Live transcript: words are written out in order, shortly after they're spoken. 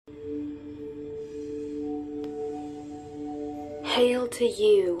Hail to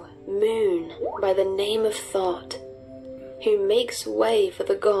you, moon, by the name of Thoth, who makes way for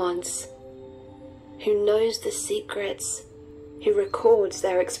the gods, who knows the secrets, who records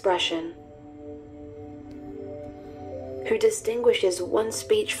their expression, who distinguishes one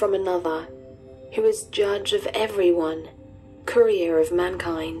speech from another, who is judge of everyone, courier of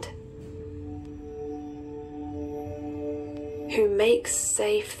mankind, who makes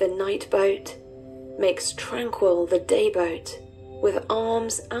safe the night boat, makes tranquil the day boat, with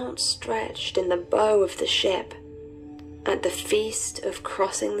arms outstretched in the bow of the ship, at the feast of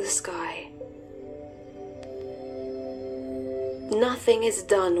crossing the sky. Nothing is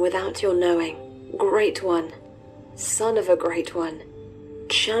done without your knowing, Great One, Son of a Great One,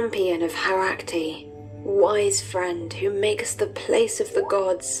 Champion of Harakti, wise friend who makes the place of the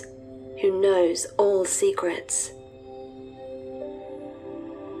gods, who knows all secrets.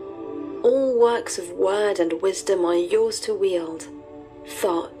 All works of word and wisdom are yours to wield.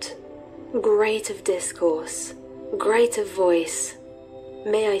 Thought, great of discourse, great of voice,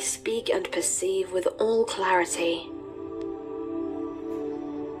 may I speak and perceive with all clarity.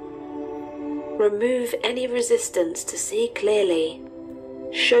 Remove any resistance to see clearly.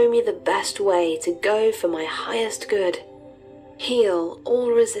 Show me the best way to go for my highest good. Heal all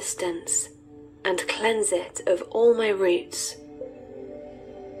resistance and cleanse it of all my roots.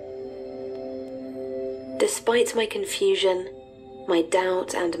 Despite my confusion, my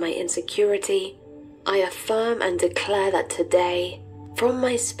doubt and my insecurity, I affirm and declare that today, from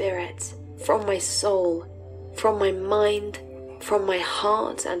my spirit, from my soul, from my mind, from my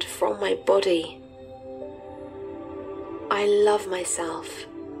heart and from my body, I love myself,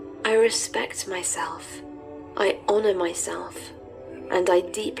 I respect myself, I honor myself, and I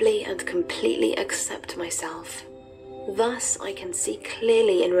deeply and completely accept myself. Thus I can see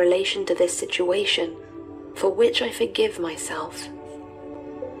clearly in relation to this situation, for which I forgive myself.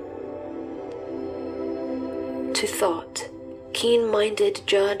 To Thoth, keen-minded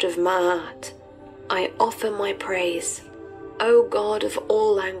judge of Ma'at, I offer my praise, O God of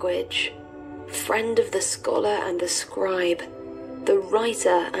all language, friend of the scholar and the scribe, the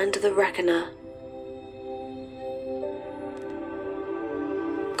writer and the reckoner,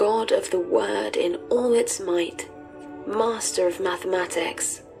 God of the word in all its might, master of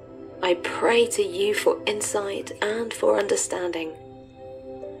mathematics, I pray to you for insight and for understanding,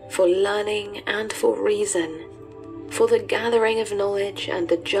 for learning and for reason, for the gathering of knowledge and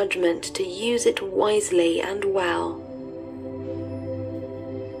the judgment to use it wisely and well.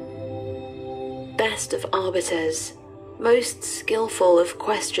 Best of arbiters, most skillful of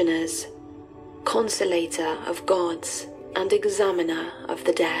questioners, consolator of gods and examiner of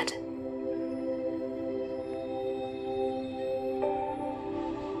the dead.